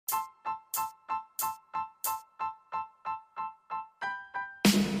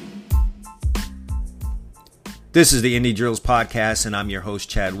This is the Indie Drills Podcast, and I'm your host,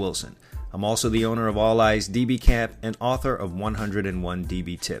 Chad Wilson. I'm also the owner of All Eyes DB Camp and author of 101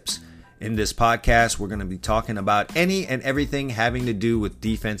 DB Tips. In this podcast, we're going to be talking about any and everything having to do with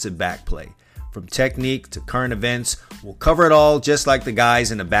defensive back play. From technique to current events, we'll cover it all just like the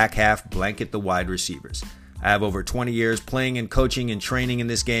guys in the back half blanket the wide receivers. I have over 20 years playing and coaching and training in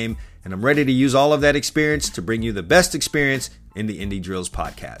this game, and I'm ready to use all of that experience to bring you the best experience in the Indie Drills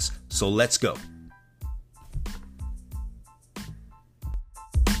Podcast. So let's go.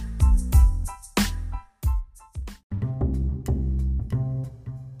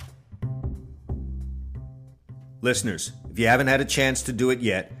 Listeners, if you haven't had a chance to do it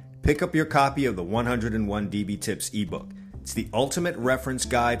yet, pick up your copy of the 101 DB Tips ebook. It's the ultimate reference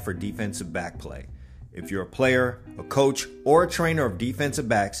guide for defensive back play. If you're a player, a coach, or a trainer of defensive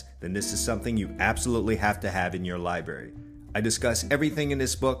backs, then this is something you absolutely have to have in your library. I discuss everything in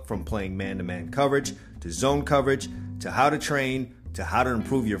this book from playing man-to-man coverage, to zone coverage, to how to train, to how to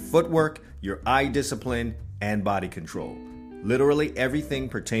improve your footwork, your eye discipline, and body control. Literally everything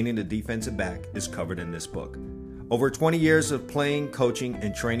pertaining to defensive back is covered in this book. Over 20 years of playing, coaching,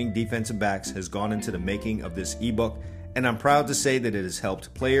 and training defensive backs has gone into the making of this ebook, and I'm proud to say that it has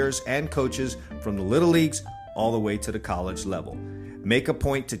helped players and coaches from the little leagues all the way to the college level. Make a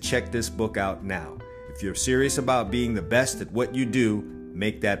point to check this book out now. If you're serious about being the best at what you do,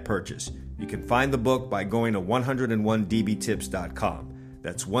 make that purchase. You can find the book by going to 101dbtips.com.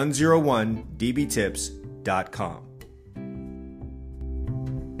 That's 101dbtips.com.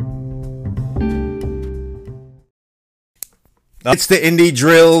 It's the Indie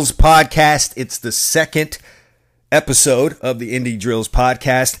Drills Podcast. It's the second episode of the Indie Drills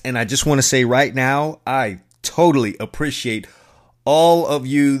Podcast. And I just want to say right now, I totally appreciate all of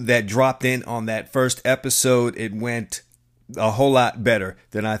you that dropped in on that first episode. It went a whole lot better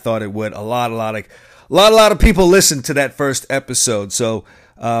than I thought it would. A lot of people listened to that first episode. So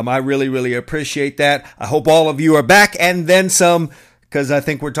I really appreciate that. I hope all of you are back and then some, because I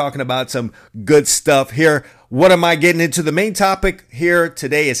think we're talking about some good stuff here. What am I getting into? The main topic here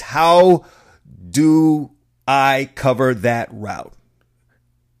today is how do I cover that route?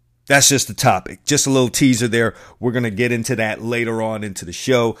 That's just the topic. Just a little teaser there. We're going to get into that later on into the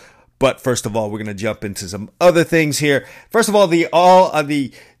show. But first of all, we're going to jump into some other things here. First of all, the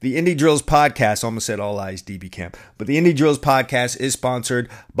Indie Drills Podcast, almost said All Eyes DB Camp, but the Indie Drills Podcast is sponsored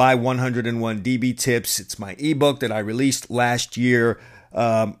by 101 DB Tips. It's my ebook that I released last year.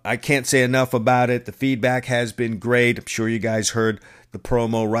 I can't say enough about it. The feedback has been great. I'm sure you guys heard the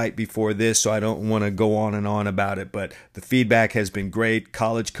promo right before this, so I don't want to go on and on about it, but the feedback has been great.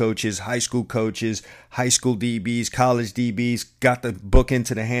 College coaches, high school DBs, college DBs, got the book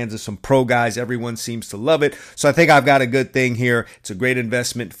into the hands of some pro guys. Everyone seems to love it. So I think I've got a good thing here. It's a great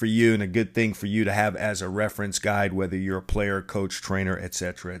investment for you and a good thing for you to have as a reference guide, whether you're a player, coach, trainer,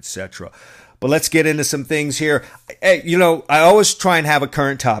 etc., etc. But let's get into some things here. Hey, I always try and have a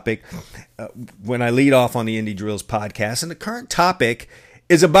current topic when I lead off on the Indie Drills Podcast. And the current topic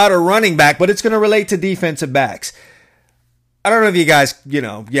is about a running back, but it's going to relate to defensive backs. I don't know if you guys, you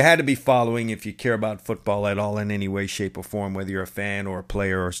had to be following if you care about football at all in any way, shape, or form, whether you're a fan or a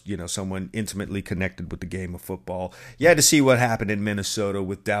player or, someone intimately connected with the game of football. You had to see what happened in Minnesota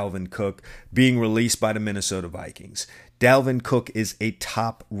with Dalvin Cook being released by the Minnesota Vikings. Dalvin Cook is a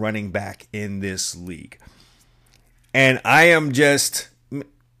top running back in this league. And I am just,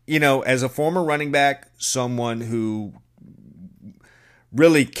 as a former running back, someone who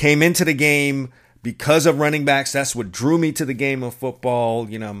really came into the game because of running backs. That's what drew me to the game of football.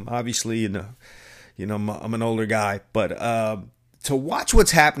 I'm obviously, I'm an older guy, but to watch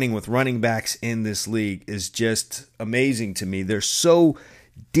what's happening with running backs in this league is just amazing to me. They're so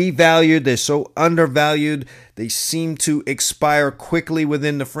devalued. They're so undervalued. They seem to expire quickly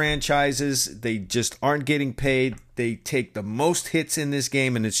within the franchises. They just aren't getting paid. They take the most hits in this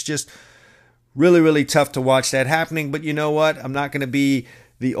game, and it's just really tough to watch that happening. But you know what? I'm not going to be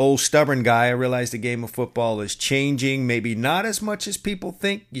the old stubborn guy. I realize the game of football is changing. Maybe not as much as people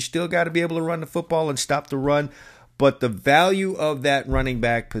think. You still got to be able to run the football and stop the run. But the value of that running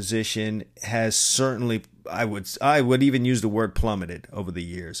back position has certainly, I would even use the word plummeted over the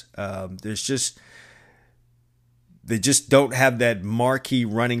years. They just don't have that marquee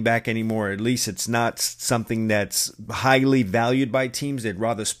running back anymore. At least it's not something that's highly valued by teams. They'd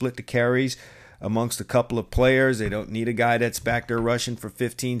rather split the carries amongst a couple of players. They don't need a guy that's back there rushing for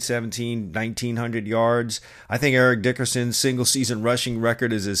 15, 17, 1,900 yards. I think Eric Dickerson's single-season rushing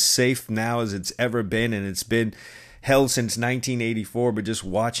record is as safe now as it's ever been, and it's been held since 1984, but just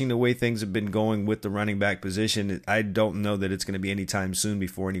watching the way things have been going with the running back position, I don't know that it's going to be anytime soon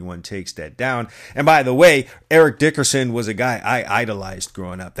before anyone takes that down. And by the way, Eric Dickerson was a guy I idolized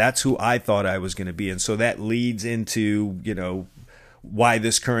growing up. That's who I thought I was going to be. And so that leads into, why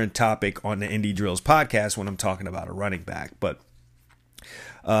this current topic on the Indie Drills podcast when I'm talking about a running back. But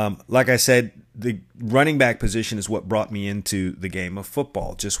like I said, the running back position is what brought me into the game of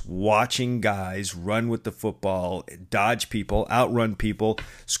football. Just watching guys run with the football, dodge people, outrun people,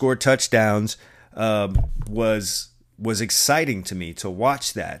 score touchdowns was exciting to me to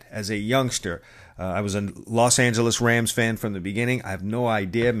watch that as a youngster. I was a Los Angeles Rams fan from the beginning. I have no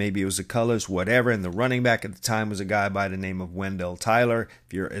idea. Maybe it was the colors, whatever. And the running back at the time was a guy by the name of Wendell Tyler.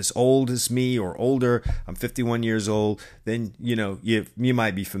 If you're as old as me or older, I'm 51 years old, then, you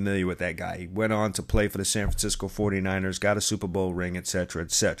might be familiar with that guy. He went on to play for the San Francisco 49ers, got a Super Bowl ring, etc.,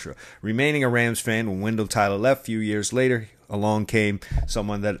 etc. Remaining a Rams fan, when Wendell Tyler left a few years later, along came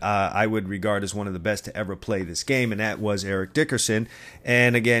someone that I would regard as one of the best to ever play this game, and that was Eric Dickerson.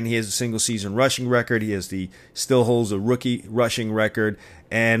 And again, he has a single-season rushing record. Still holds a rookie rushing record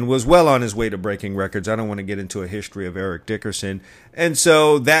and was well on his way to breaking records. I don't want to get into a history of Eric Dickerson. And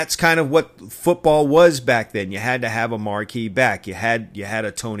so that's kind of what football was back then. You had to have a marquee back. You had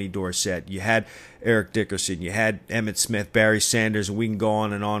a Tony Dorsett. You had Eric Dickerson. You had Emmitt Smith, Barry Sanders, and we can go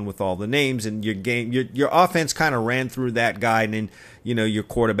on and on with all the names. And your offense kind of ran through that guy, and then your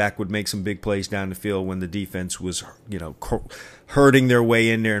quarterback would make some big plays down the field when the defense was herding their way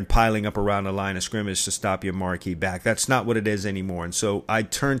in there and piling up around the line of scrimmage to stop your marquee back. That's not what it is anymore. And so I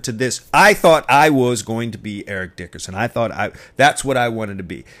turned to this. I thought I was going to be Eric Dickerson. That's what I wanted to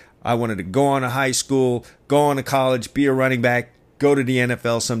be. I wanted to go on to high school, go on to college, be a running back, go to the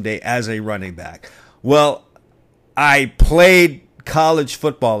NFL someday as a running back. Well, I played college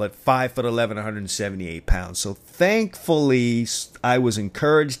football at 5'11", 178 pounds. So thankfully, I was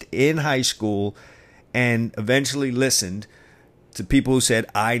encouraged in high school and eventually listened to people who said,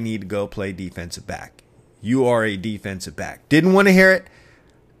 I need to go play defensive back. You are a defensive back. Didn't want to hear it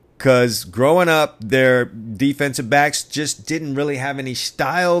because growing up, their defensive backs just didn't really have any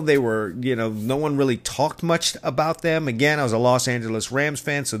style. They were, no one really talked much about them. Again, I was a Los Angeles Rams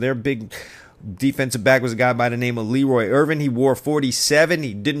fan, so their big defensive back was a guy by the name of Leroy Irvin. He wore 47.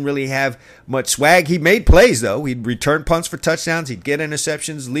 He didn't really have much swag. He made plays, though. He'd return punts for touchdowns. He'd get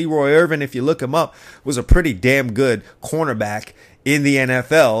interceptions. Leroy Irvin, if you look him up, was a pretty damn good cornerback in the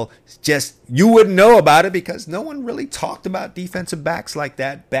NFL. Just you wouldn't know about it because no one really talked about defensive backs like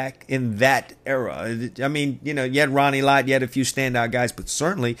that back in that era. I mean, you had Ronnie Lott, you had a few standout guys, but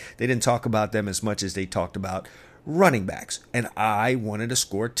certainly they didn't talk about them as much as they talked about running backs. And I wanted to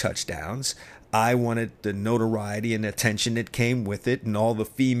score touchdowns. I wanted the notoriety and attention that came with it and all the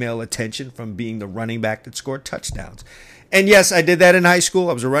female attention from being the running back that scored touchdowns. And yes, I did that in high school.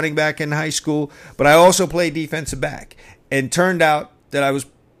 I was a running back in high school, but I also played defensive back. And turned out that I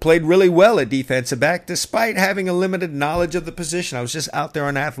played really well at defensive back despite having a limited knowledge of the position. I was just out there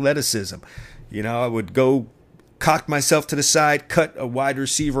on athleticism. I would go cock myself to the side, cut a wide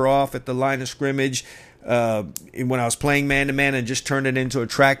receiver off at the line of scrimmage when I was playing man-to-man and just turned it into a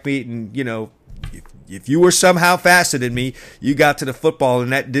track meet. And, if you were somehow faster than me, you got to the football,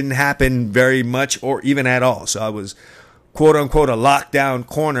 and that didn't happen very much or even at all. So I was, quote-unquote, a lockdown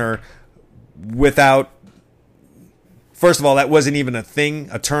corner without... First of all, that wasn't even a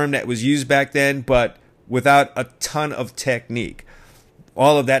term that was used back then, but without a ton of technique.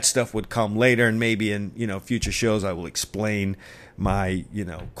 All of that stuff would come later, and maybe in future shows I will explain my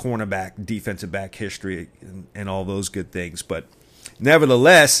cornerback, defensive back history and all those good things. But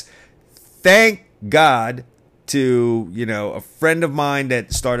nevertheless, thank God to a friend of mine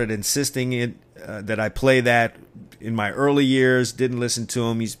that started insisting that I play that in my early years. Didn't listen to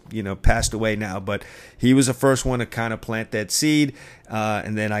him. He's passed away now, but he was the first one to kind of plant that seed.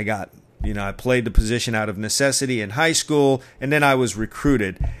 And then I played the position out of necessity in high school, and then I was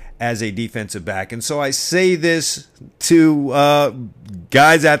recruited as a defensive back. And so I say this to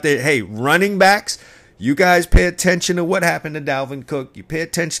guys out there, hey, running backs, you guys pay attention to what happened to Dalvin Cook. You pay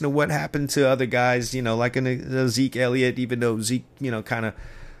attention to what happened to other guys, like Zeke Elliott, even though Zeke, kind of,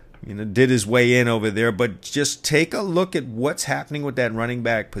 did his way in over there. But just take a look at what's happening with that running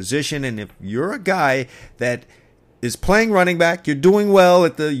back position. And if you're a guy that is playing running back, you're doing well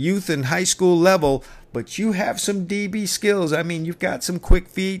at the youth and high school level, but you have some DB skills. I mean, you've got some quick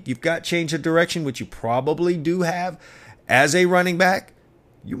feet. You've got change of direction, which you probably do have as a running back.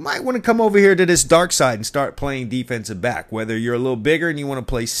 You might want to come over here to this dark side and start playing defensive back, whether you're a little bigger and you want to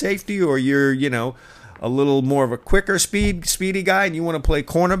play safety, or you're, a little more of a quicker speedy guy and you want to play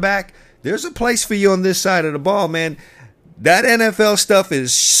cornerback. there's a place for you on this side of the ball, man. That NFL stuff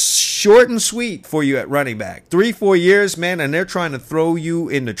is short and sweet for you at running back. 3-4 years, man, and they're trying to throw you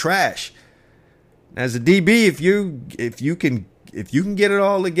in the trash. As a DB, if you can get it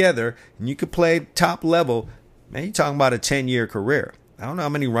all together and you can play top level, man, you're talking about a 10-year career. I don't know how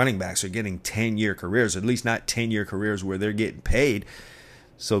many running backs are getting 10-year careers, at least not 10-year careers where they're getting paid.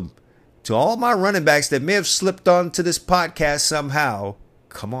 So to all my running backs that may have slipped onto this podcast somehow,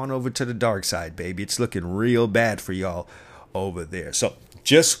 come on over to the dark side, baby. It's looking real bad for y'all over there. So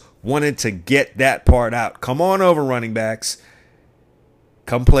just wanted to get that part out. Come on over, running backs.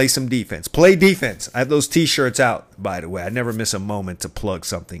 Come play some defense. Play defense. I have those T-shirts out, by the way. I never miss a moment to plug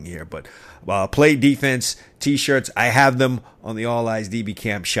something here. But play defense T-shirts, I have them on the All Eyes DB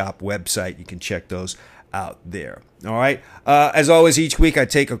Camp Shop website. You can check those out there. All right. As always, each week I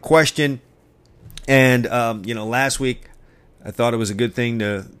take a question. And, last week I thought it was a good thing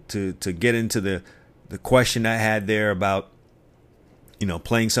to get into the question I had there about,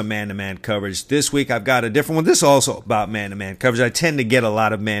 playing some man-to-man coverage. This week I've got a different one. This is also about man-to-man coverage. I tend to get a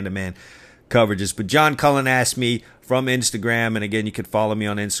lot of man-to-man coverages. But John Cullen asked me from Instagram, and again, you can follow me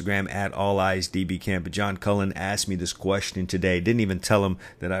on Instagram at All Eyes DB Camp. But John Cullen asked me this question today. Didn't even tell him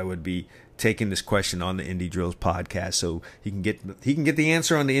that I would be taking this question on the Indie Drills podcast, so he can get the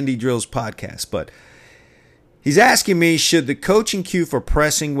answer on the Indie Drills podcast. But he's asking me, should the coaching cue for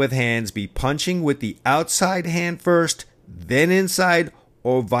pressing with hands be punching with the outside hand first, then inside,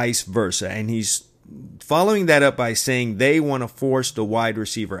 or vice versa? And he's following that up by saying they want to force the wide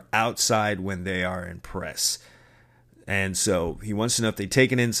receiver outside when they are in press. And so he wants to know if they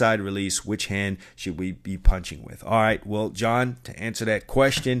take an inside release, which hand should we be punching with? All right, well, John, to answer that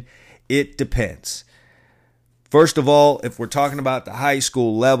question, it depends. First of all, if we're talking about the high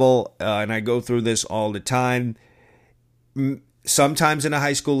school level, and I go through this all the time, sometimes in a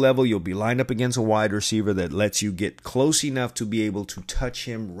high school level, you'll be lined up against a wide receiver that lets you get close enough to be able to touch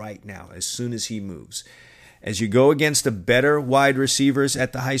him right now as soon as he moves. As you go against the better wide receivers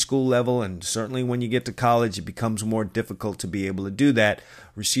at the high school level, and certainly when you get to college, it becomes more difficult to be able to do that.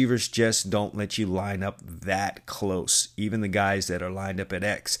 Receivers just don't let you line up that close, even the guys that are lined up at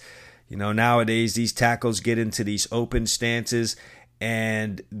X. Nowadays, these tackles get into these open stances,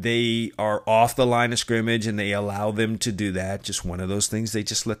 and they are off the line of scrimmage, and they allow them to do that. Just one of those things they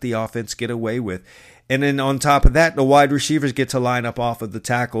just let the offense get away with. And then on top of that, the wide receivers get to line up off of the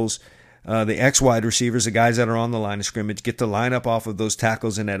tackles. The ex-wide receivers, the guys that are on the line of scrimmage, get to line up off of those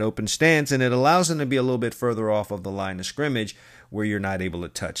tackles in that open stance, and it allows them to be a little bit further off of the line of scrimmage where you're not able to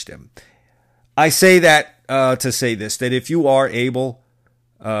touch them. I say that to say this, that if you are able,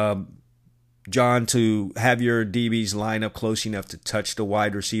 John, to have your DBs line up close enough to touch the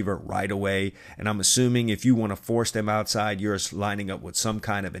wide receiver right away, and I'm assuming if you want to force them outside, you're lining up with some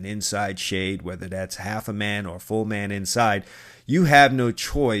kind of an inside shade, whether that's half a man or full man inside, you have no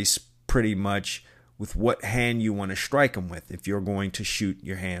choice pretty much with what hand you want to strike them with if you're going to shoot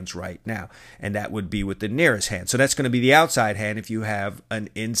your hands right now. And that would be with the nearest hand. So that's going to be the outside hand if you have an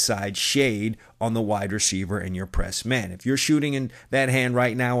inside shade on the wide receiver and your press man. If you're shooting in that hand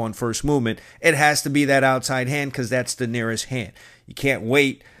right now on first movement, it has to be that outside hand because that's the nearest hand. You can't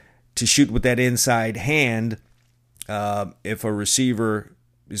wait to shoot with that inside hand if a receiver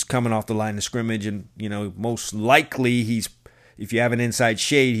is coming off the line of scrimmage, and most likely if you have an inside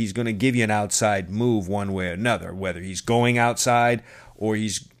shade, he's going to give you an outside move one way or another. Whether he's going outside or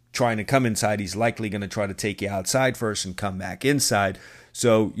he's trying to come inside, he's likely going to try to take you outside first and come back inside.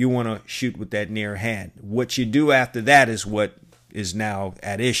 So you want to shoot with that near hand. What you do after that is what is now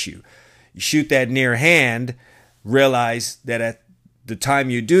at issue. You shoot that near hand, realize that at the time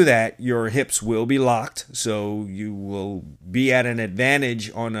you do that, your hips will be locked, so you will be at an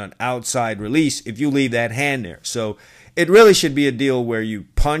advantage on an outside release if you leave that hand there. So it really should be a deal where you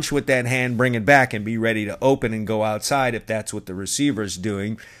punch with that hand, bring it back, and be ready to open and go outside if that's what the receiver's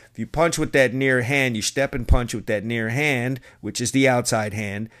doing. If you punch with that near hand, you step and punch with that near hand, which is the outside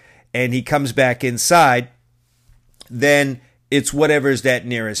hand, and he comes back inside, then it's whatever's that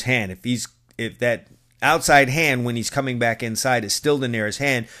nearest hand. If that outside hand, when he's coming back inside, is still the nearest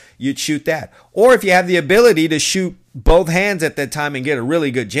hand, you'd shoot that. Or if you have the ability to shoot both hands at that time and get a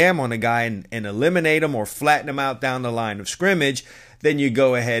really good jam on a guy and eliminate him or flatten him out down the line of scrimmage, then you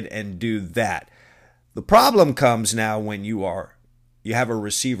go ahead and do that. The problem comes now when you have a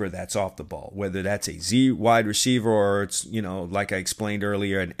receiver that's off the ball, whether that's a Z wide receiver or it's, like I explained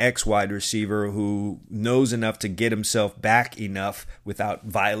earlier, an X wide receiver who knows enough to get himself back enough without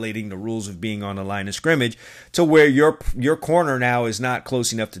violating the rules of being on the line of scrimmage to where your corner now is not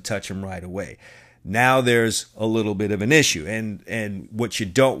close enough to touch him right away. Now there's a little bit of an issue. And what you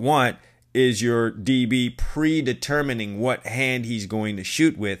don't want is your DB predetermining what hand he's going to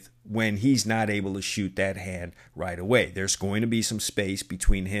shoot with when he's not able to shoot that hand right away. There's going to be some space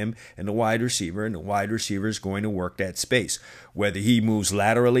between him and the wide receiver, and the wide receiver is going to work that space. Whether he moves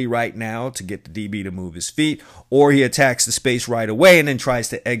laterally right now to get the DB to move his feet, or he attacks the space right away and then tries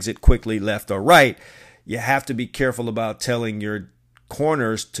to exit quickly left or right, you have to be careful about telling your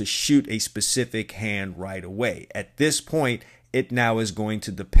corners to shoot a specific hand right away. At this point, it now is going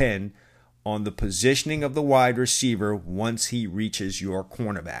to depend on the positioning of the wide receiver once he reaches your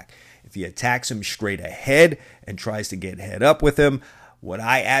cornerback. If he attacks him straight ahead and tries to get head up with him, what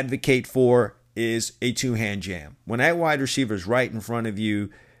I advocate for is a two-hand jam. When that wide receiver is right in front of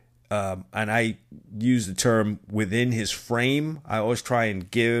you, and I use the term within his frame, I always try and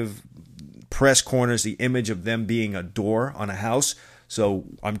give press corners the image of them being a door on a house. So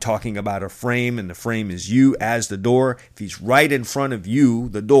I'm talking about a frame, and the frame is you as the door. If he's right in front of you,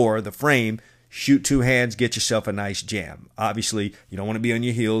 the door, the frame, shoot two hands, get yourself a nice jam. Obviously, you don't want to be on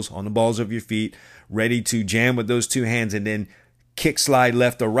your heels, on the balls of your feet, ready to jam with those two hands and then kick slide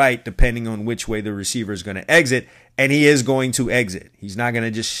left or right, depending on which way the receiver is going to exit. And he is going to exit. He's not going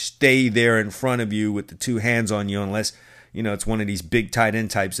to just stay there in front of you with the two hands on you unless, it's one of these big tight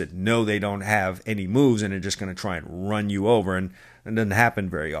end types that know they don't have any moves and they're just going to try and run you over. And it doesn't happen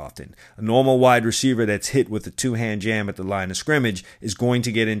very often. A normal wide receiver that's hit with a two-hand jam at the line of scrimmage is going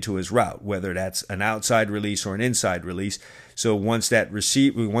to get into his route, whether that's an outside release or an inside release. So once your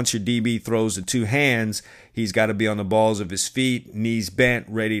DB throws the two hands, he's got to be on the balls of his feet, knees bent,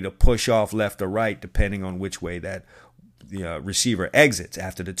 ready to push off left or right, depending on which way that receiver exits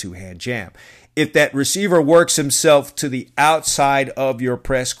after the two-hand jam. If that receiver works himself to the outside of your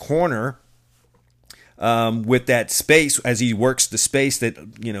press corner, with that space, as he works the space that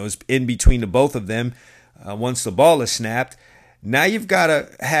is in between the both of them, once the ball is snapped, now you've got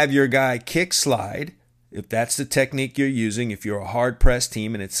to have your guy kick slide, if that's the technique you're using. If you're a hard press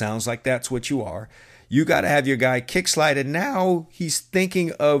team, and it sounds like that's what you are, you got to have your guy kick slide, and now he's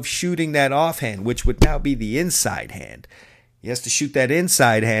thinking of shooting that offhand, which would now be the inside hand. He has to shoot that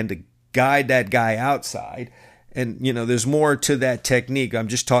inside hand to guide that guy outside. And, there's more to that technique. I'm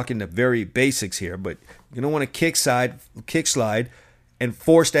just talking the very basics here, but you don't want to kick slide and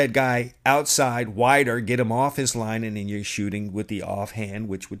force that guy outside wider, get him off his line, and then you're shooting with the offhand,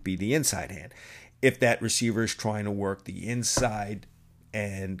 which would be the inside hand. If that receiver is trying to work the inside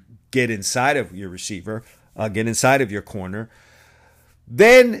and get inside of your receiver, get inside of your corner,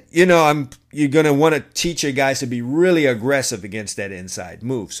 then, you're going to want to teach your guys to be really aggressive against that inside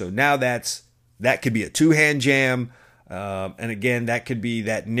move. So now that could be a two-hand jam. And again, that could be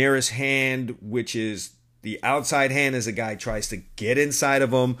that nearest hand, which is the outside hand as a guy tries to get inside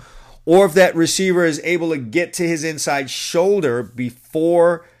of him. Or if that receiver is able to get to his inside shoulder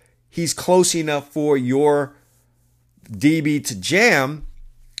before he's close enough for your DB to jam,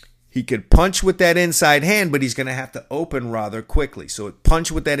 he could punch with that inside hand, but he's going to have to open rather quickly. So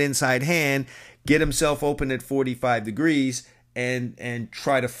punch with that inside hand, get himself open at 45 degrees, and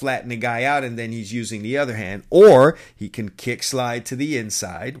try to flatten the guy out, and then he's using the other hand. Or he can kick slide to the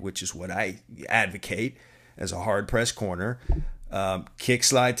inside, which is what I advocate as a hard press corner. Kick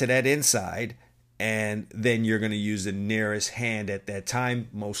slide to that inside, and then you're going to use the nearest hand at that time,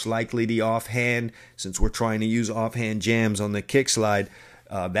 most likely the offhand. Since we're trying to use offhand jams on the kick slide,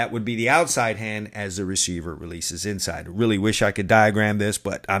 that would be the outside hand as the receiver releases inside. I really wish I could diagram this,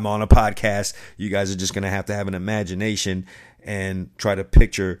 but I'm on a podcast. You guys are just going to have an imagination and try to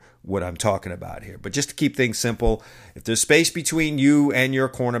picture what I'm talking about here. But just to keep things simple, if there's space between you and your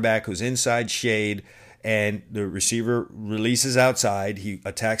cornerback who's inside shade and the receiver releases outside, he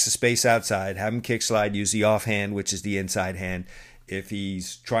attacks the space outside, have him kick slide, use the offhand, which is the inside hand. If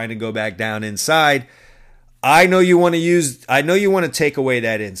he's trying to go back down inside, I know you want to take away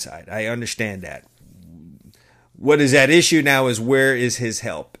that inside. I understand that. What is at issue now is where is his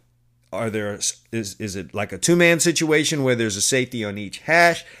help? Is it like a two-man situation where there's a safety on each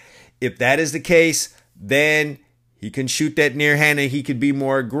hash? If that is the case, then he can shoot that near hand and he could be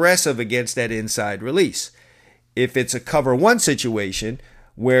more aggressive against that inside release. If it's a cover one situation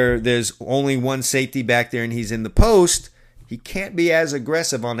where there's only one safety back there and he's in the post, he can't be as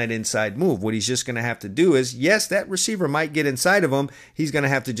aggressive on that inside move. What he's just going to have to do is, yes, that receiver might get inside of him. He's going to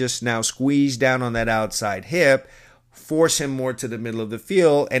have to just now squeeze down on that outside hip, force him more to the middle of the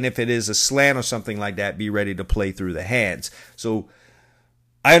field, and if it is a slant or something like that, be ready to play through the hands. So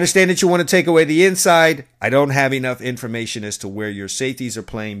I understand that you want to take away the inside. I don't have enough information as to where your safeties are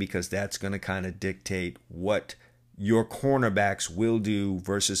playing because that's going to kind of dictate what your cornerbacks will do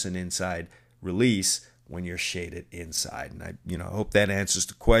versus an inside release when you're shaded inside. And I hope that answers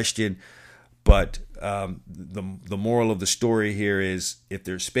the question. But the moral of the story here is if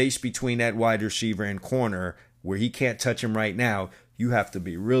there's space between that wide receiver and corner where he can't touch him right now, you have to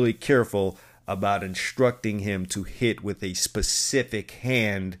be really careful about instructing him to hit with a specific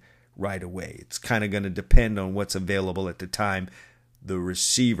hand right away. It's kind of going to depend on what's available at the time the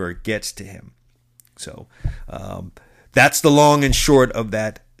receiver gets to him. So that's the long and short of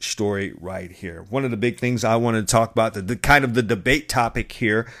that story right here. One of the big things I wanted to talk about, the kind of the debate topic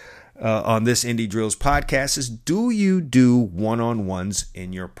here on this Indie Drills podcast is, do you do one-on-ones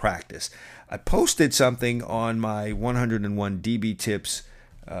in your practice? I posted something on my 101 DB Tips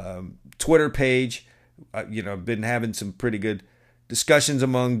Twitter page. I've been having some pretty good discussions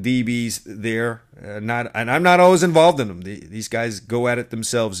among DBs there. And I'm not always involved in them. These guys go at it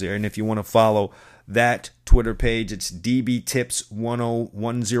themselves there. And if you want to follow that Twitter page, it's DB Tips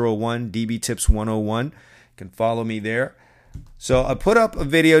 101, DB Tips 101. You can follow me there. So I put up a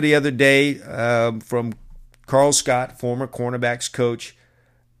video the other day from Carl Scott, former cornerbacks coach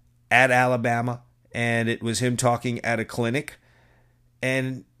at Alabama, and it was him talking at a clinic.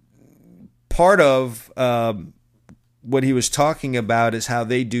 And part of what he was talking about is how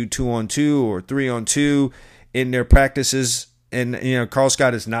they do 2-on-2 or 3-on-2 in their practices. And, Carl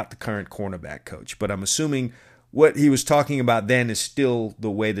Scott is not the current cornerback coach, but I'm assuming what he was talking about then is still the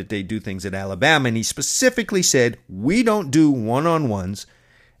way that they do things at Alabama. And he specifically said, we don't do one-on-ones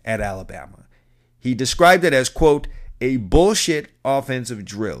at Alabama. He described it as, quote, a bullshit offensive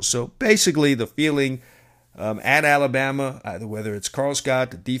drill. So basically the feeling at Alabama, either whether it's Carl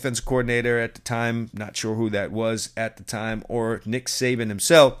Scott, the defense coordinator at the time, not sure who that was at the time, or Nick Saban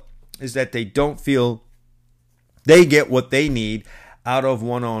himself, is that they don't feel they get what they need out of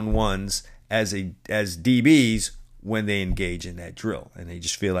one-on-ones as DBs when they engage in that drill. And they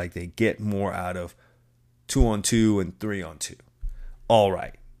just feel like they get more out of 2-on-2 and 3-on-2. All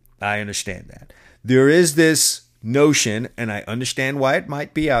right, I understand that. There is this notion, and I understand why it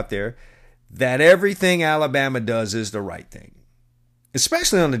might be out there, that everything Alabama does is the right thing,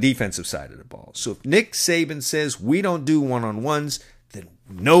 especially on the defensive side of the ball. So if Nick Saban says we don't do one-on-ones, then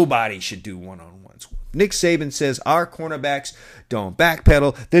nobody should do one-on-ones. If Nick Saban says our cornerbacks don't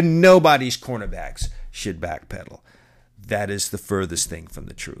backpedal, then nobody's cornerbacks should backpedal. That is the furthest thing from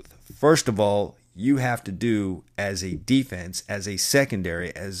the truth. First of all, you have to do as a defense, as a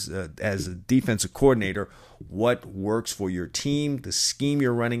secondary, as a defensive coordinator, what works for your team, the scheme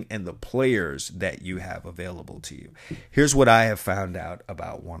you're running, and the players that you have available to you. Here's what I have found out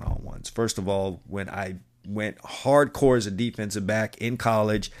about one-on-ones. First of all, when I went hardcore as a defensive back in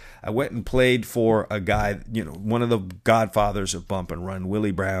college, I went and played for a guy, one of the godfathers of bump and run,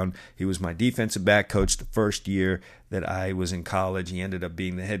 Willie Brown. He was my defensive back coach the first year that I was in college. He ended up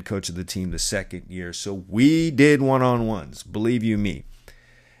being the head coach of the team the second year. So we did one-on-ones, believe you me.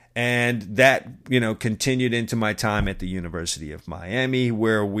 And that, continued into my time at the University of Miami,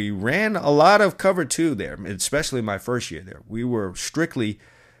 where we ran a lot of cover two there, especially my first year there. We were strictly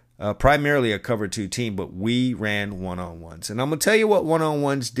primarily a cover two team, but we ran one-on-ones. And I'm going to tell you what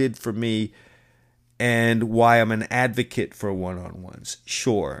one-on-ones did for me and why I'm an advocate for one-on-ones.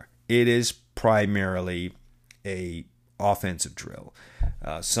 Sure, it is primarily a offensive drill.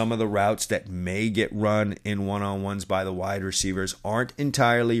 Some of the routes that may get run in one-on-ones by the wide receivers aren't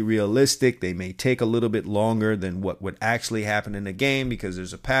entirely realistic. They may take a little bit longer than what would actually happen in a game because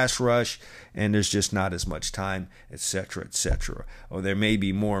there's a pass rush and there's just not as much time, etc., etc. Or there may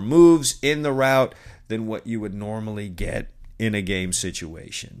be more moves in the route than what you would normally get in a game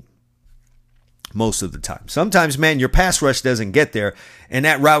situation. Most of the time. Sometimes, man, your pass rush doesn't get there, and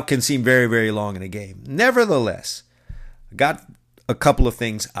that route can seem very, very long in a game. Nevertheless, I got a couple of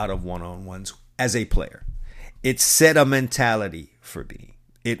things out of one-on-ones as a player. It set a mentality for me.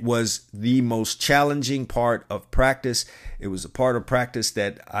 It was the most challenging part of practice. It was a part of practice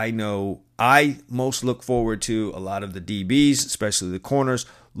that I know I most look forward to. A lot of the DBs, especially the corners,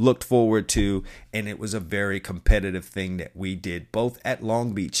 looked forward to, and it was a very competitive thing that we did both at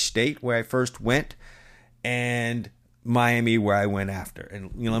Long Beach State, where I first went, and Miami, where I went after.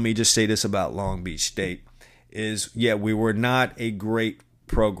 And let me just say this about Long Beach State is, we were not a great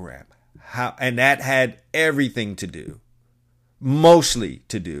program. And that had everything to do, mostly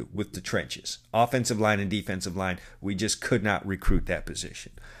to do with the trenches, offensive line and defensive line. We just could not recruit that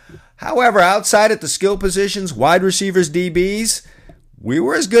position. However, outside at the skill positions, wide receivers, DBs, we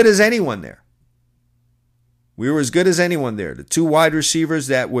were as good as anyone there. The two wide receivers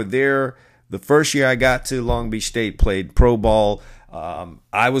that were there the first year I got to Long Beach State played pro ball.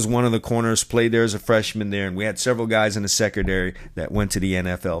 I was one of the corners, played there as a freshman there, and we had several guys in the secondary that went to the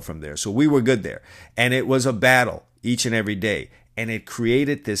NFL from there. So we were good there. And it was a battle each and every day. And it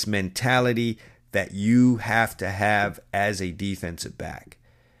created this mentality that you have to have as a defensive back.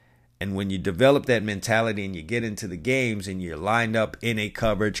 And when you develop that mentality and you get into the games and you're lined up in a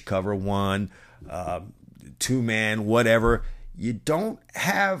coverage, cover one, two-man, whatever, you don't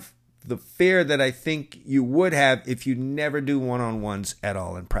have the fear that I think you would have if you never do one-on-ones at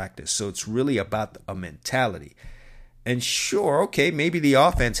all in practice. So it's really about a mentality. And sure, okay, maybe the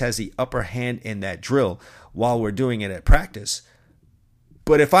offense has the upper hand in that drill while we're doing it at practice.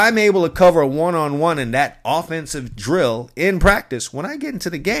 But if I'm able to cover a one-on-one in that offensive drill in practice, when I get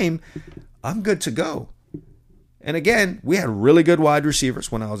into the game, I'm good to go. And again, we had really good wide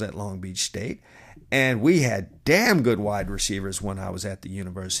receivers when I was at Long Beach State. And we had damn good wide receivers when I was at the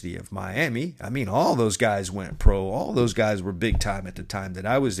University of Miami. I mean, all those guys went pro. All those guys were big time at the time that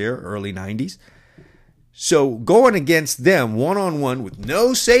I was there, early 90s. So going against them one-on-one with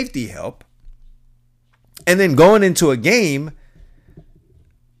no safety help, and then going into a game,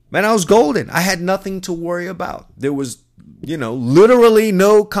 man, I was golden. I had nothing to worry about. There was, literally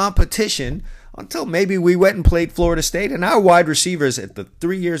no competition until maybe we went and played Florida State. And our wide receivers at the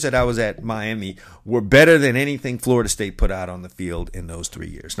 3 years that I was at Miami were better than anything Florida State put out on the field in those 3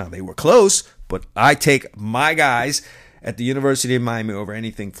 years. Now, they were close, but I take my guys at the University of Miami over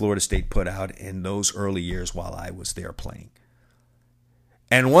anything Florida State put out in those early years while I was there playing.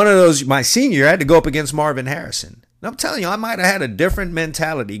 And one of those, my senior year, I had to go up against Marvin Harrison. And I'm telling you, I might have had a different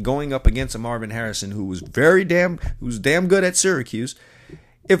mentality going up against a Marvin Harrison who was damn good at Syracuse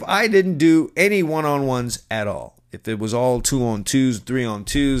if I didn't do any one-on-ones at all. If it was all 2-on-2s,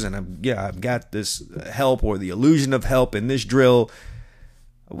 3-on-2s, and I've got this help or the illusion of help in this drill,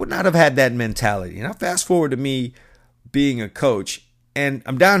 I would not have had that mentality. Now fast forward to me being a coach, and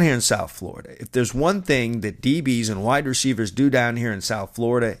I'm down here in South Florida. If there's one thing that DBs and wide receivers do down here in South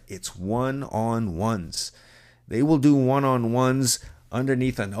Florida, it's one-on-ones. They will do one-on-ones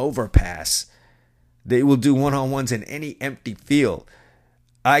underneath an overpass. They will do one-on-ones in any empty field.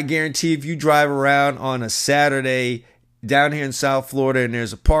 I guarantee if you drive around on a Saturday down here in South Florida and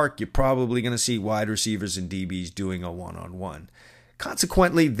there's a park, you're probably going to see wide receivers and DBs doing a one-on-one.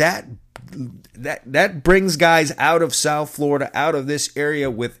 Consequently, that brings guys out of South Florida, out of this area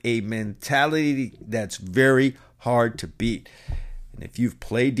with a mentality that's very hard to beat. And if you've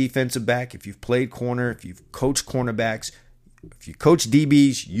played defensive back, if you've played corner, if you've coached cornerbacks, if you coach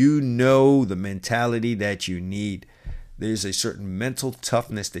DBs, you know the mentality that you need. There's a certain mental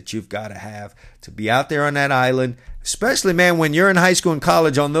toughness that you've got to have to be out there on that island, especially, man, when you're in high school and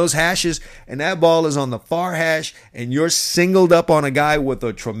college on those hashes and that ball is on the far hash and you're singled up on a guy with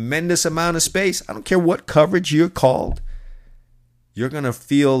a tremendous amount of space. I don't care what coverage you're called. You're going to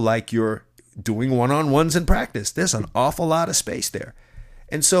feel like you're doing one-on-ones in practice. There's an awful lot of space there.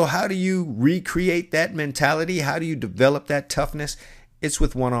 And so how do you recreate that mentality? How do you develop that toughness? It's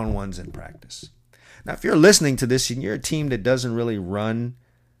with one-on-ones in practice. Now, if you're listening to this and you're a team that doesn't really run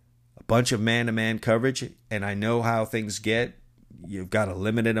a bunch of man-to-man coverage, and I know how things get, you've got a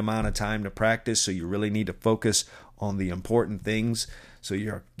limited amount of time to practice, so you really need to focus on the important things. So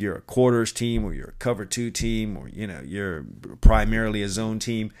you're a quarters team, or you're a cover two team, or you're primarily a zone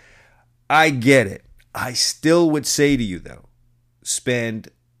team. I get it. I still would say to you though,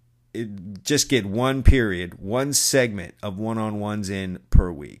 just get one period, one segment of one-on-ones in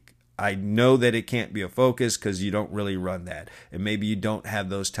per week. I know that it can't be a focus because you don't really run that. And maybe you don't have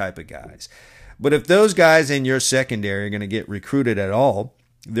those type of guys. But if those guys in your secondary are going to get recruited at all,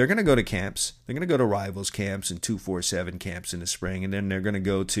 they're going to go to camps. They're going to go to rivals camps and 247 camps in the spring. And then they're going to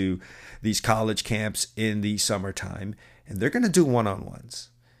go to these college camps in the summertime. And they're going to do one-on-ones.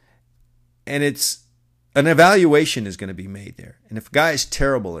 And an evaluation is going to be made there. And if a guy is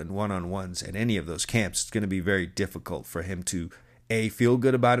terrible in one-on-ones at any of those camps, it's going to be very difficult for him to A, feel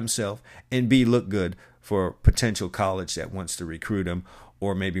good about himself, and B, look good for a potential college that wants to recruit him,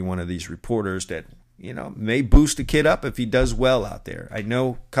 or maybe one of these reporters that, may boost a kid up if he does well out there. I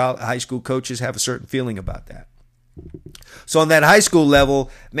know high school coaches have a certain feeling about that. So on that high school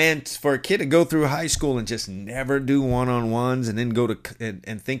level, man, for a kid to go through high school and just never do one-on-ones and then go to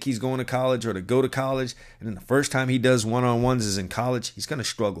and think he's going to college, or to go to college, and then the first time he does one-on-ones is in college, he's going to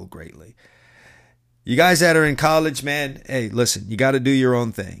struggle greatly. You guys that are in college, man, hey, listen, you got to do your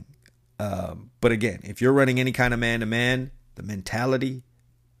own thing. But again, if you're running any kind of man-to-man, the mentality,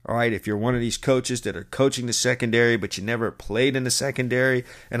 all right, if you're one of these coaches that are coaching the secondary, but you never played in the secondary,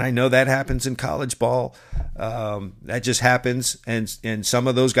 and I know that happens in college ball, that just happens, and some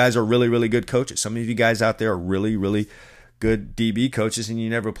of those guys are really, really good coaches. Some of you guys out there are really, really good DB coaches, and you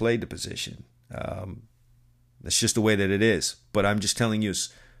never played the position. That's just the way that it is. But I'm just telling you,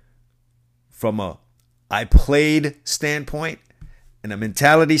 from a I played standpoint, in a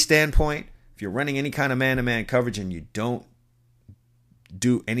mentality standpoint, if you're running any kind of man-to-man coverage and you don't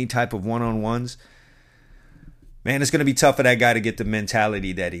do any type of one-on-ones, man, it's going to be tough for that guy to get the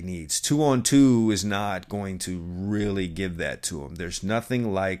mentality that he needs. 2-on-2 is not going to really give that to him. There's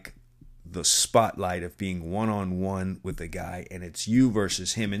nothing like the spotlight of being one-on-one with a guy, and it's you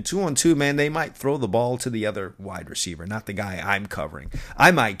versus him. And 2-on-2, man, they might throw the ball to the other wide receiver, not the guy I'm covering.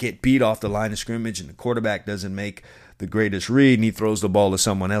 I might get beat off the line of scrimmage, and the quarterback doesn't make the greatest read, and he throws the ball to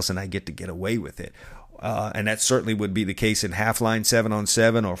someone else, and I get to get away with it. And that certainly would be the case in half-line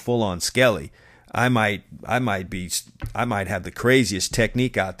 7-on-7 or full-on Skelly. I might have the craziest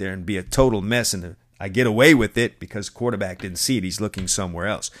technique out there and be a total mess, and I get away with it because quarterback didn't see it. He's looking somewhere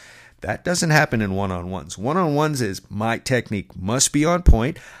else. That doesn't happen in one-on-ones. One-on-ones is my technique must be on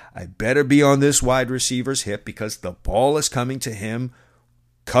point. I better be on this wide receiver's hip because the ball is coming to him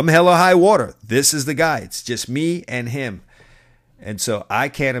come hell or high water. This is the guy. It's just me and him. And so I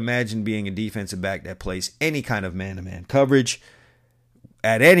can't imagine being a defensive back that plays any kind of man-to-man coverage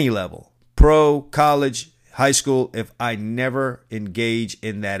at any level, pro, college, high school, if I never engage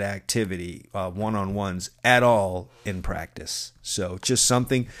in that activity, one-on-ones at all in practice. So just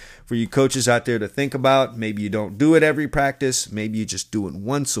something for you coaches out there to think about. Maybe you don't do it every practice. Maybe you just do it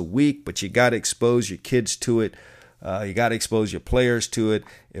once a week, but you got to expose your kids to it. You got to expose your players to it.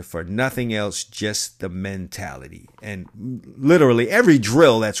 If for nothing else, just the mentality. And literally every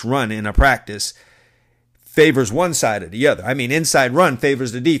drill that's run in a practice favors one side or the other. I mean, inside run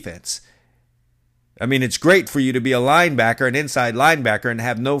favors the defense. I mean, it's great for you to be a linebacker, an inside linebacker, and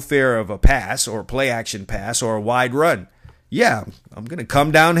have no fear of a pass or play action pass or a wide run. Yeah, I'm going to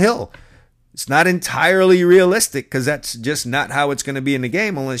come downhill. It's not entirely realistic because that's just not how it's going to be in the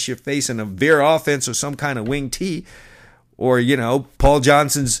game unless you're facing a veer offense or some kind of wing T or, Paul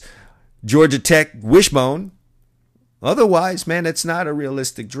Johnson's Georgia Tech wishbone. Otherwise, man, it's not a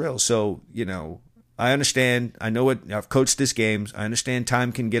realistic drill. So, I understand. I know it. I've coached this games. I understand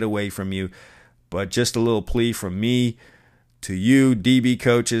time can get away from you. But just a little plea from me to you, DB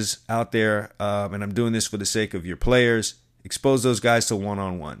coaches out there, and I'm doing this for the sake of your players, expose those guys to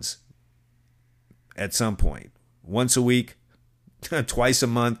one-on-ones at some point. Once a week, twice a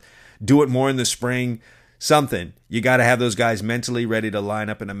month, do it more in the spring, something. You got to have those guys mentally ready to line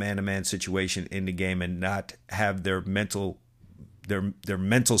up in a man-to-man situation in the game and not have their mental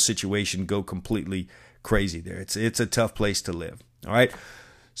situation go completely crazy there. It's a tough place to live, all right?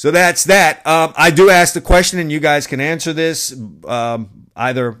 So that's that. I do ask the question, and you guys can answer this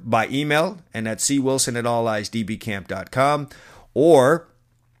either by email, and that's cwilson@alliesdbcamp.com, or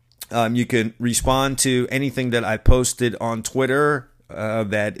you can respond to anything that I posted on Twitter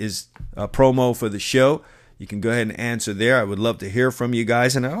that is a promo for the show. You can go ahead and answer there. I would love to hear from you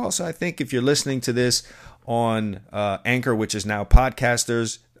guys. And also, I think if you're listening to this on Anchor, which is now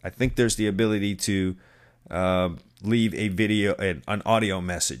Podcasters, I think there's the ability to leave a video, an audio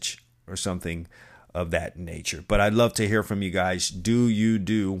message or something of that nature. But I'd love to hear from you guys. Do you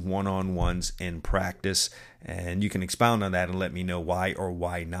do one-on-ones in practice? And you can expound on that and let me know why or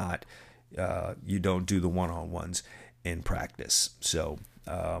why not you don't do the one-on-ones in practice. So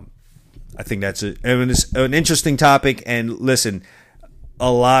I think that's an interesting topic. And listen,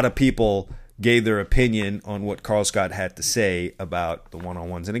 a lot of people gave their opinion on what Carl Scott had to say about the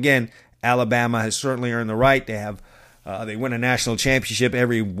one-on-ones. And again, Alabama has certainly earned the right. They win a national championship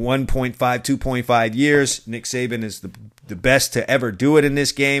every 1.5, 2.5 years. Nick Saban is the best to ever do it in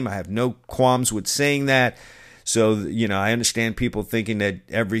this game. I have no qualms with saying that. So, I understand people thinking that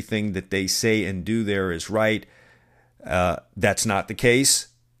everything that they say and do there is right. That's not the case.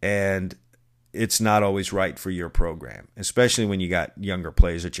 And it's not always right for your program, especially when you got younger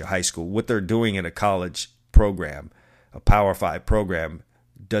players at your high school. What they're doing in a college program, a Power 5 program,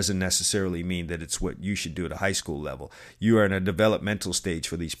 doesn't necessarily mean that it's what you should do at a high school level. You are in a developmental stage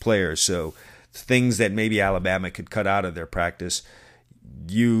for these players. So things that maybe Alabama could cut out of their practice,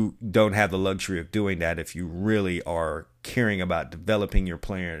 you don't have the luxury of doing that if you really are caring about developing your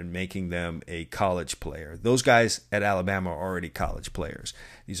player and making them a college player. Those guys at Alabama are already college players.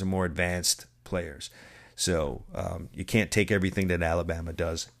 These are more advanced players. So you can't take everything that Alabama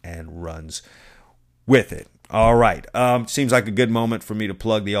does and runs with it. All right. Seems like a good moment for me to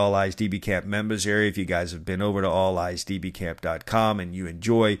plug the All Eyes DB Camp members area. If you guys have been over to alliesdbcamp.com and you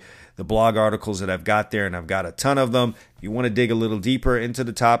enjoy the blog articles that I've got there, and I've got a ton of them, if you want to dig a little deeper into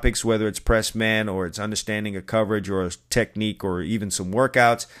the topics, whether it's press man or it's understanding a coverage or a technique or even some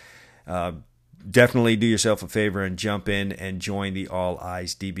workouts, definitely do yourself a favor and jump in and join the All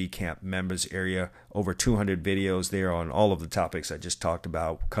Eyes DB Camp members area. Over 200 videos there on all of the topics I just talked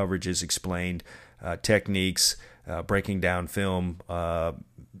about, coverages explained, techniques, breaking down film,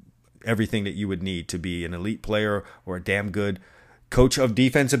 everything that you would need to be an elite player or a damn good coach of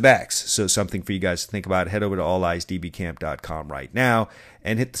defensive backs. So something for you guys to think about. Head over to alleyesdbcamp.com right now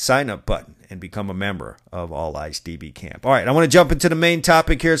and hit the sign up button and become a member of All Eyes DB Camp. All right, I want to jump into the main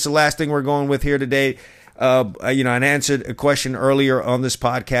topic here. It's the last thing we're going with here today. I answered a question earlier on this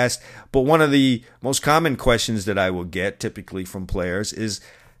podcast, but one of the most common questions that I will get typically from players is,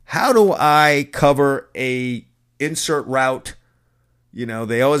 how do I cover a insert route?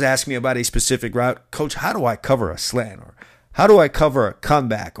 They always ask me about a specific route. Coach, how do I cover a slant? Or how do I cover a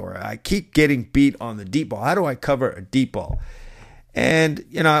comeback? Or I keep getting beat on the deep ball. How do I cover a deep ball? And,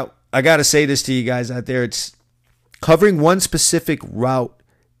 I got to say this to you guys out there. It's covering one specific route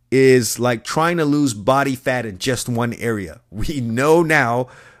is like trying to lose body fat in just one area. We know now,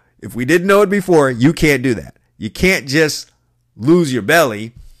 if we didn't know it before, you can't do that. You can't just lose your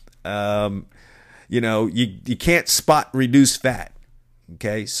belly. You can't spot reduce fat.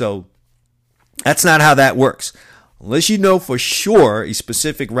 Okay, so that's not how that works. Unless you know for sure a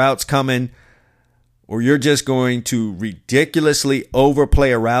specific route's coming, or you're just going to ridiculously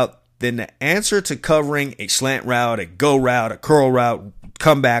overplay a route, then the answer to covering a slant route, a go route, a curl route,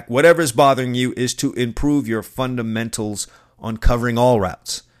 comeback, whatever is bothering you, is to improve your fundamentals on covering all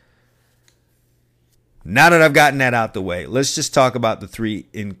routes. Now that I've gotten that out the way, let's just talk about the three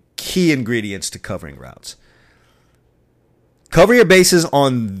key ingredients to covering routes. Cover your bases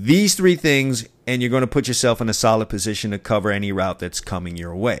on these three things, and you're going to put yourself in a solid position to cover any route that's coming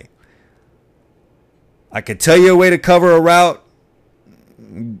your way. I could tell you a way to cover a route,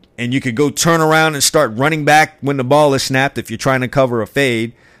 and you could go turn around and start running back when the ball is snapped if you're trying to cover a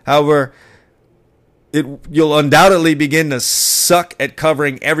fade. However, you'll undoubtedly begin to suck at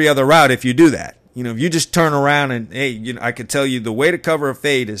covering every other route if you do that. If you just turn around and, I could tell you the way to cover a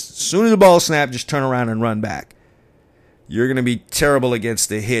fade is, as soon as the ball snaps, just turn around and run back. You're going to be terrible against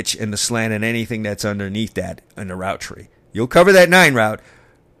the hitch and the slant and anything that's underneath that in the route tree. You'll cover that 9 route,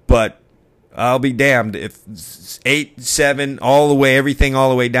 but I'll be damned if 8, 7, all the way, everything all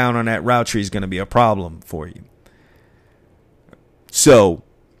the way down on that route tree is going to be a problem for you. So,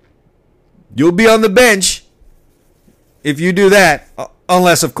 you'll be on the bench if you do that,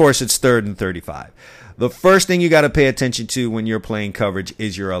 unless, of course, it's 3rd and 35. The first thing you got to pay attention to when you're playing coverage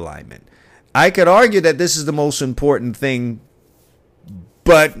is your alignment. I could argue that this is the most important thing,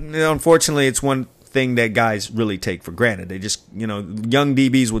 but unfortunately, it's one thing that guys really take for granted. They just, young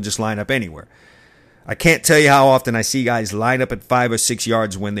DBs will just line up anywhere. I can't tell you how often I see guys line up at 5 or 6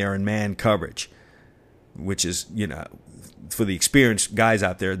 yards when they're in man coverage, which is, for the experienced guys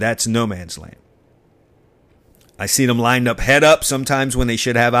out there, that's no man's land. I see them lined up head up sometimes when they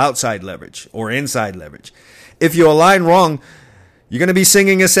should have outside leverage or inside leverage. If you align wrong, you're going to be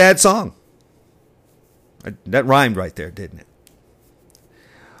singing a sad song. That rhymed right there, didn't it?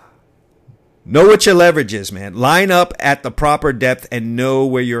 Know what your leverage is, man. Line up at the proper depth and know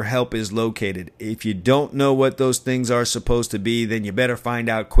where your help is located. If you don't know what those things are supposed to be, then you better find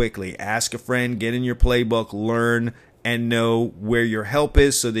out quickly. Ask a friend, get in your playbook, learn, and know where your help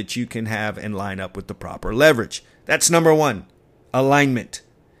is so that you can have and line up with the proper leverage. That's number 1, alignment.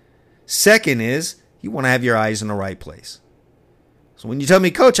 Second is, you want to have your eyes in the right place. So when you tell me,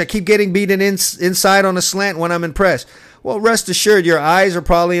 Coach, I keep getting beaten inside on a slant when I'm in press. Well, rest assured, your eyes are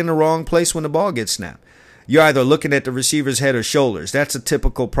probably in the wrong place when the ball gets snapped. You're either looking at the receiver's head or shoulders. That's a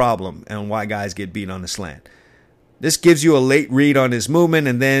typical problem and why guys get beat on the slant. This gives you a late read on his movement,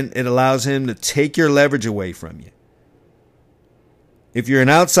 and then it allows him to take your leverage away from you. If you're an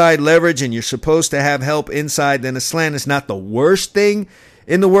outside leverage and you're supposed to have help inside, then a slant is not the worst thing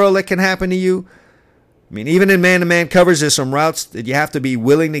in the world that can happen to you. I mean, even in man-to-man coverage, there's some routes that you have to be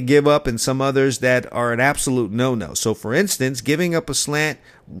willing to give up and some others that are an absolute no-no. So, for instance, giving up a slant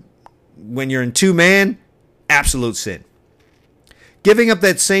when you're in 2-man, absolute sin. Giving up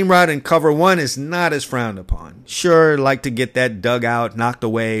that same route in cover 1 is not as frowned upon. Sure, like to get that dug out, knocked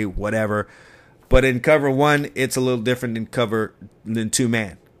away, whatever. But in cover 1, it's a little different than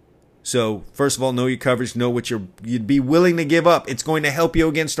 2-man. So, first of all, know your coverage, know what you'd be willing to give up. It's going to help you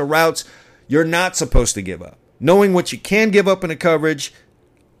against the routes you're not supposed to give up. Knowing what you can give up in a coverage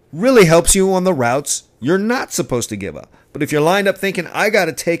really helps you on the routes you're not supposed to give up. But if you're lined up thinking, I got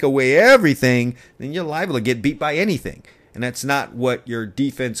to take away everything, then you're liable to get beat by anything. And that's not what your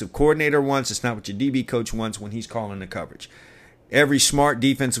defensive coordinator wants. It's not what your DB coach wants when he's calling the coverage. Every smart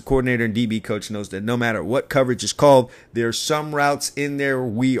defensive coordinator and DB coach knows that no matter what coverage is called, there are some routes in there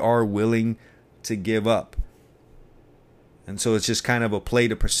we are willing to give up. And so it's just kind of a play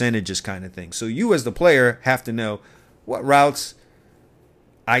to percentages kind of thing. So you as the player have to know what routes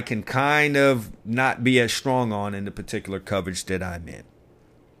I can kind of not be as strong on in the particular coverage that I'm in.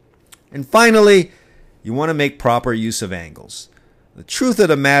 And finally, you want to make proper use of angles. The truth of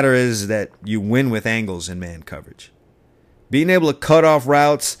the matter is that you win with angles in man coverage. Being able to cut off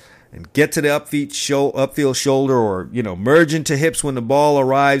routes and get to the upfield shoulder, or merge into hips when the ball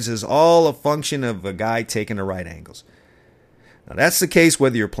arrives, is all a function of a guy taking the right angles. Now that's the case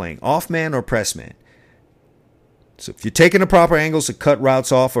whether you're playing off man or press man. So if you're taking the proper angles to cut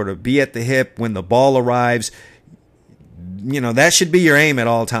routes off or to be at the hip when the ball arrives, that should be your aim at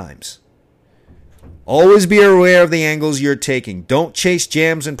all times. Always be aware of the angles you're taking. Don't chase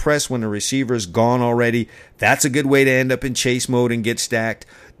jams and press when the receiver's gone already. That's a good way to end up in chase mode and get stacked.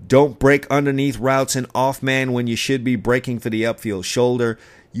 Don't break underneath routes in off man when you should be breaking for the upfield shoulder.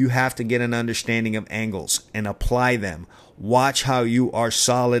 You have to get an understanding of angles and apply them. Watch how you are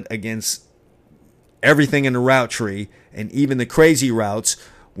solid against everything in the route tree and even the crazy routes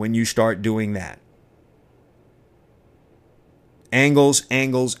when you start doing that. Angles,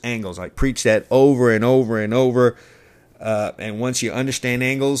 angles, angles. I preach that over and over and over. And once you understand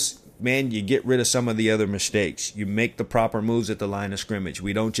angles, man, you get rid of some of the other mistakes. You make the proper moves at the line of scrimmage.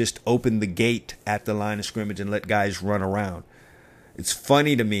 We don't just open the gate at the line of scrimmage and let guys run around. It's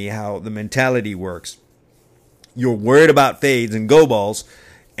funny to me how the mentality works. You're worried about fades and go balls,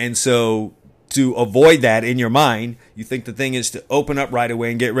 and so to avoid that in your mind, you think the thing is to open up right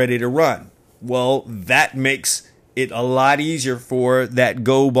away and get ready to run. Well, that makes it a lot easier for that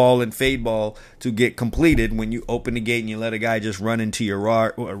go ball and fade ball to get completed when you open the gate and you let a guy just run into your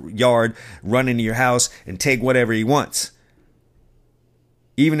yard, run into your house, and take whatever he wants.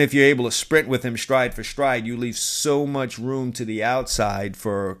 Even if you're able to sprint with him stride for stride, you leave so much room to the outside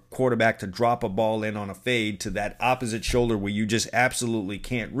for a quarterback to drop a ball in on a fade to that opposite shoulder where you just absolutely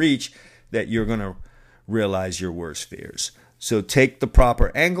can't reach, that you're going to realize your worst fears. So take the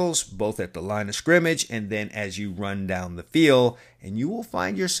proper angles, both at the line of scrimmage and then as you run down the field, and you will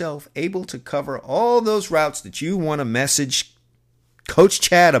find yourself able to cover all those routes that you want to message Coach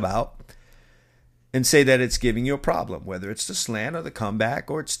Chad about and say that it's giving you a problem, whether it's the slant or the comeback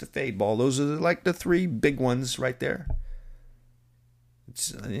or it's the fade ball. Those are like the three big ones right there.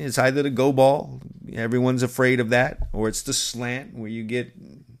 It's either the go ball, everyone's afraid of that, or it's the slant where you get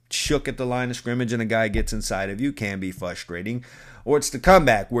shook at the line of scrimmage and a guy gets inside of you, can be frustrating. Or it's the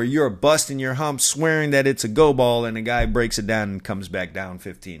comeback where you're busting your hump swearing that it's a go ball and a guy breaks it down and comes back down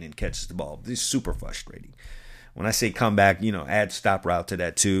 15 and catches the ball. This is super frustrating. When I say comeback, add stop route to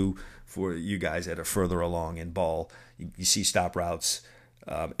that too for you guys that are further along in ball. You see stop routes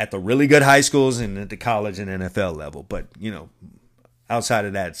at the really good high schools and at the college and NFL level. But, outside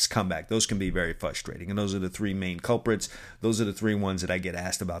of that, it's comeback. Those can be very frustrating. And those are the three main culprits. Those are the three ones that I get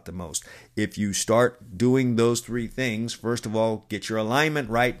asked about the most. If you start doing those three things, first of all, get your alignment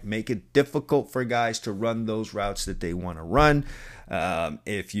right. Make it difficult for guys to run those routes that they want to run.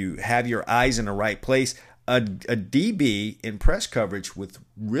 If you have your eyes in the right place, a DB in press coverage with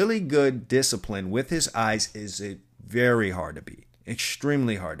really good discipline with his eyes is very hard to beat.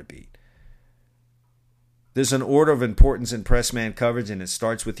 Extremely hard to beat. There's an order of importance in press man coverage, and it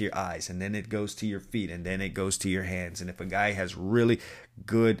starts with your eyes, and then it goes to your feet, and then it goes to your hands. And if a guy has really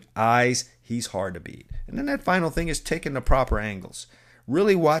good eyes, he's hard to beat. And then that final thing is taking the proper angles.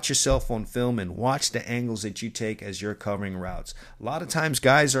 Really watch yourself on film and watch the angles that you take as you're covering routes. A lot of times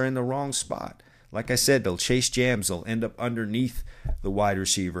guys are in the wrong spot. Like I said, they'll chase jams. They'll end up underneath the wide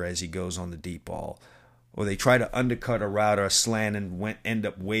receiver as he goes on the deep ball. Or they try to undercut a route or a slant and end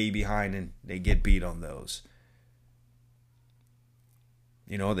up way behind and they get beat on those.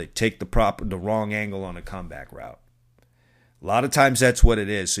 They take the wrong angle on a comeback route. A lot of times that's what it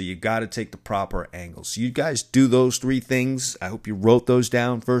is. So you got to take the proper angles. You guys do those three things. I hope you wrote those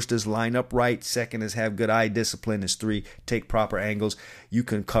down. First is line up right. Second is have good eye discipline. Is 3, take proper angles. You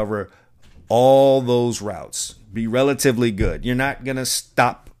can cover all those routes. Be relatively good. You're not going to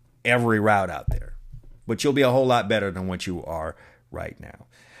stop every route out there, but you'll be a whole lot better than what you are right now.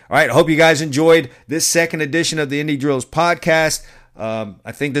 All right, I hope you guys enjoyed this second edition of the Indie Drills podcast.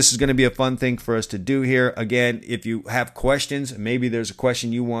 I think this is going to be a fun thing for us to do here. Again, if you have questions, maybe there's a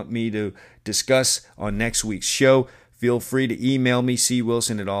question you want me to discuss on next week's show, feel free to email me,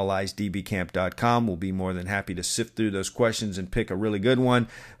 cwilson@alliesdbcamp.com. We'll be more than happy to sift through those questions and pick a really good one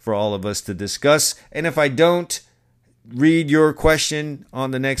for all of us to discuss. And if I don't read your question on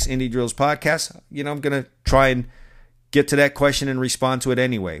the next Indie Drills podcast, I'm going to try and get to that question and respond to it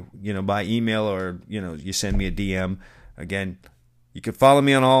anyway, by email or, you send me a DM. Again, you can follow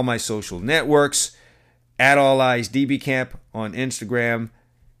me on all my social networks, @AllEyesDBCamp on Instagram.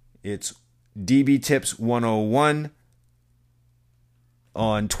 It's DBTips101.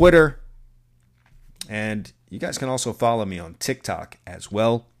 on Twitter. And you guys can also follow me on TikTok as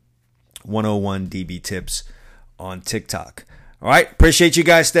well. 101 DB Tips on TikTok. All right. Appreciate you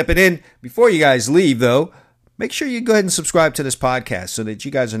guys stepping in. Before you guys leave, though, make sure you go ahead and subscribe to this podcast so that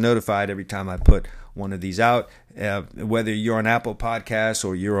you guys are notified every time I put one of these out. Whether you're on Apple Podcasts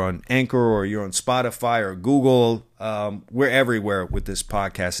or you're on Anchor or you're on Spotify or Google, we're everywhere with this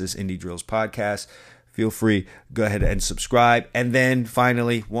podcast, this Indie Drills podcast. Feel free, go ahead and subscribe. And then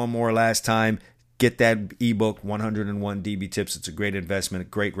finally, one more last time, get that ebook, 101 DB Tips. It's a great investment, a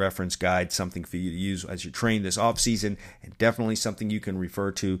great reference guide, something for you to use as you train this off season, and definitely something you can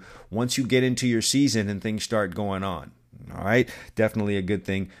refer to once you get into your season and things start going on. All right, definitely a good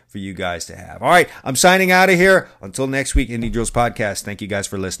thing for you guys to have. All right, I'm signing out of here. Until next week, Indie Drills Podcast. Thank you guys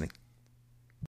for listening.